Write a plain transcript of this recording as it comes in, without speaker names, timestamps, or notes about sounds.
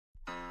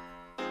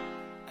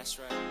That's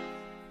right.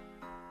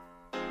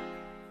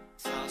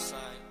 Southside.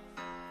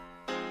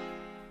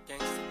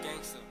 Gangsta,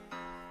 gangsta.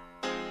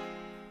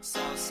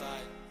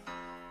 Southside.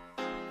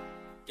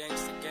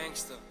 Gangsta,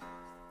 gangsta.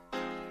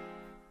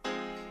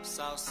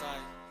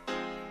 Southside.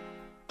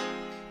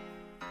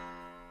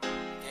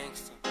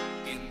 Gangsta.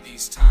 In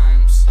these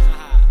times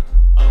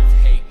of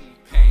hate and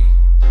pain,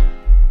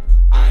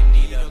 I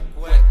need a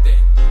cuete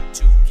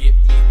to get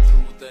me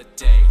through the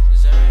day.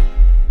 Is that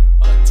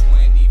right? A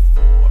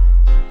 24,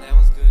 That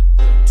was good.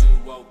 will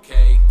do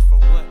okay. For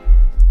what?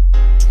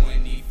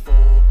 24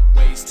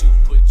 ways to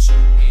put you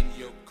in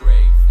your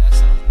grave. That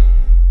sounds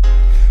good.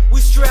 We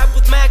strapped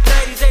with Mac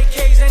 90s,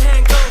 AKs, and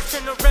handguns.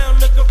 Turn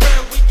around, look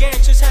around, we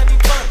gangsters having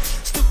fun.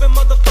 Stupid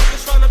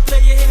motherfuckers trying to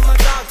play, you hate my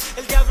dogs.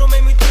 El Diablo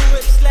made me do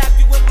it, slap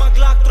you with my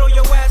Glock, throw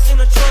your ass in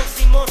a trunk,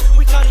 Simon.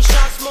 We calling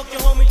shots, smoke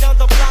your homie down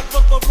the block,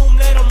 fuck a room,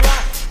 let him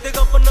rock. Dig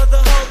up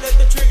another hole, let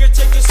the trigger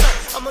take us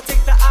up. I'ma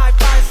take the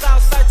I-5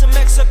 southside to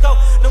Mexico.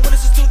 No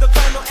witnesses to the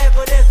crime, no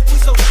evidence. We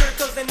so sure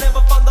cause they never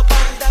found the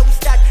bodies that we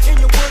stacked in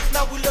your woods.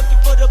 Now we looking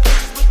for the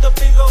bitches with the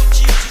big old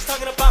cheeks. She's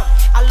talking about,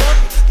 I love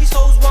you, these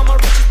hoes want my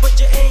riches, but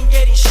you ain't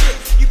getting shit.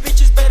 You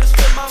bitches better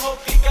split my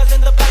whole clique, guys in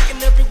the back, and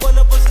every one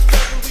of us is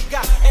trapping. We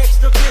got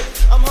extra grip.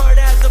 I'm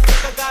hard as a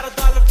brick, I got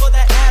 $1 for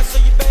that ass,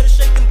 so you better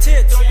shake them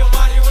tits. Throw your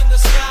body in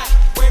the sky,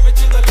 wave it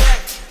to the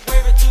left,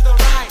 wave it to the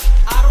right.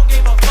 I don't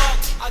give a fuck,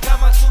 I got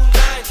my 2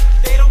 9s,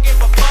 they don't give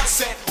a fuck.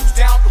 Said who's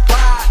down to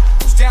ride,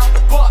 who's down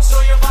to bust.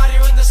 Throw your body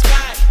in the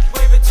sky,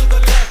 wave it to the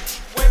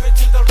left, wave it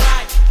to the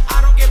right.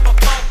 I don't give a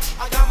fuck,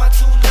 I got my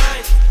 2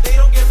 9s, they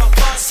don't give a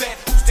fuck. Said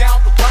who's down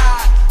to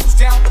ride, who's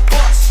down to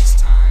bust. These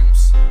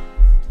times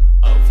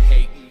of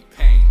hate and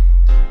pain,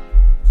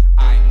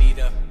 I need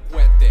a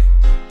cuete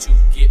to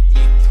get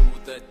me through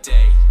the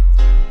day.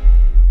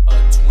 A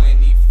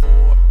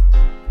 24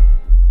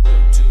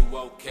 will do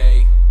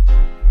okay.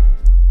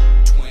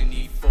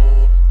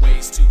 24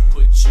 ways to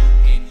put you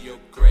in your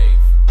grave.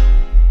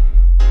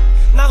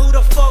 Now who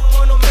the fuck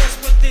wanna mess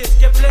with this?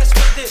 Get blessed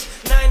with this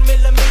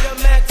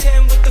 9mm Mac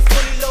 10 with the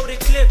fully loaded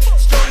clip.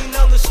 Strolling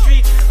down the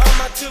street on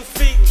my 2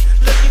 feet,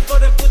 looking for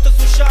them putos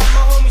who shot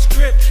my homie's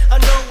crib. I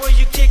know where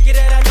you kick it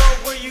and I know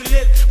where you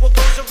live. What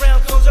goes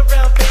around comes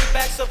around,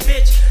 payback's a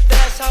bitch.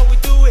 That's how we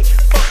do it,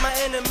 fuck my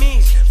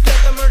enemies.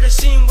 Fled the murder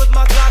scene with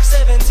my Glock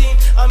 17.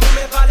 A mí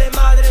me vale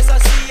madres,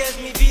 así es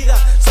mi vida.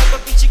 Saco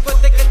el pinche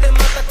cuete que te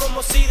mata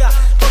como sida.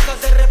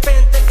 Cosas de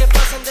repente que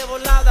pasan de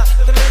volada.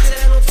 The man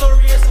said I'm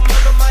sorry, es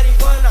fumando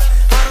marihuana.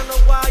 I don't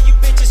know why you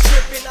bitches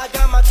tripping. I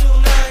got my 2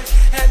 9s,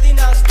 handing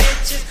out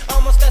stitches,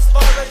 almost as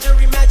far as your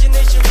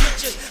imagination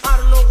reaches. I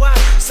don't know why,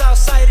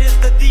 Southside is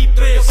the deepest.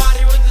 Throw your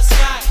body in the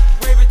sky,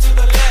 wave it to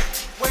the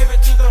left, wave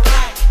it to the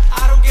right.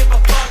 I don't give a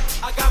fuck,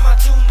 I got my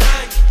 2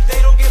 9s,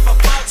 they don't give a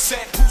fuck.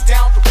 Said who's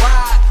down to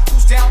ride,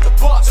 who's down to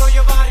bust. Throw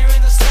your body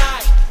in the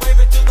sky, wave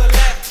it to the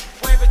left,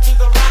 wave it to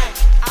the right.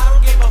 I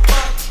don't give a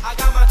fuck, I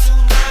got my 2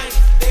 9s,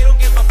 they don't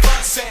give a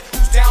fuck. Said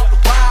who's down to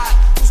ride,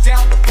 who's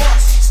down to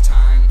bust. These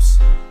times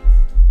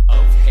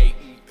of hate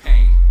and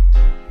pain,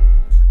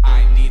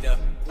 I need a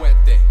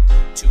cuete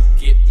to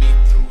get me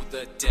through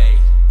the day.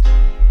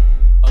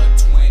 A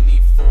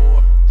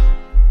 24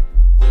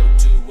 will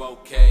do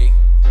okay.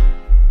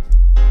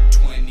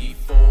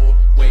 24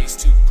 ways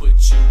to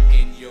put you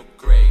in your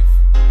grave.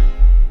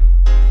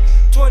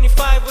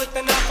 25 with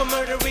an alpha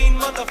murdering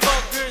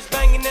motherfuckers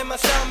banging in my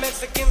cell.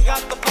 Mexicans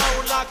got the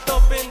power locked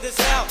up in this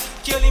hell,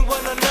 killing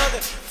one another.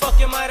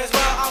 Fucking might as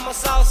well, I'm a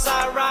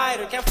Southside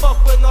rider. Can't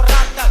fuck with no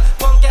rata,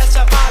 punk ass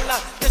chavala.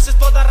 This is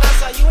for the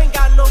raza, you ain't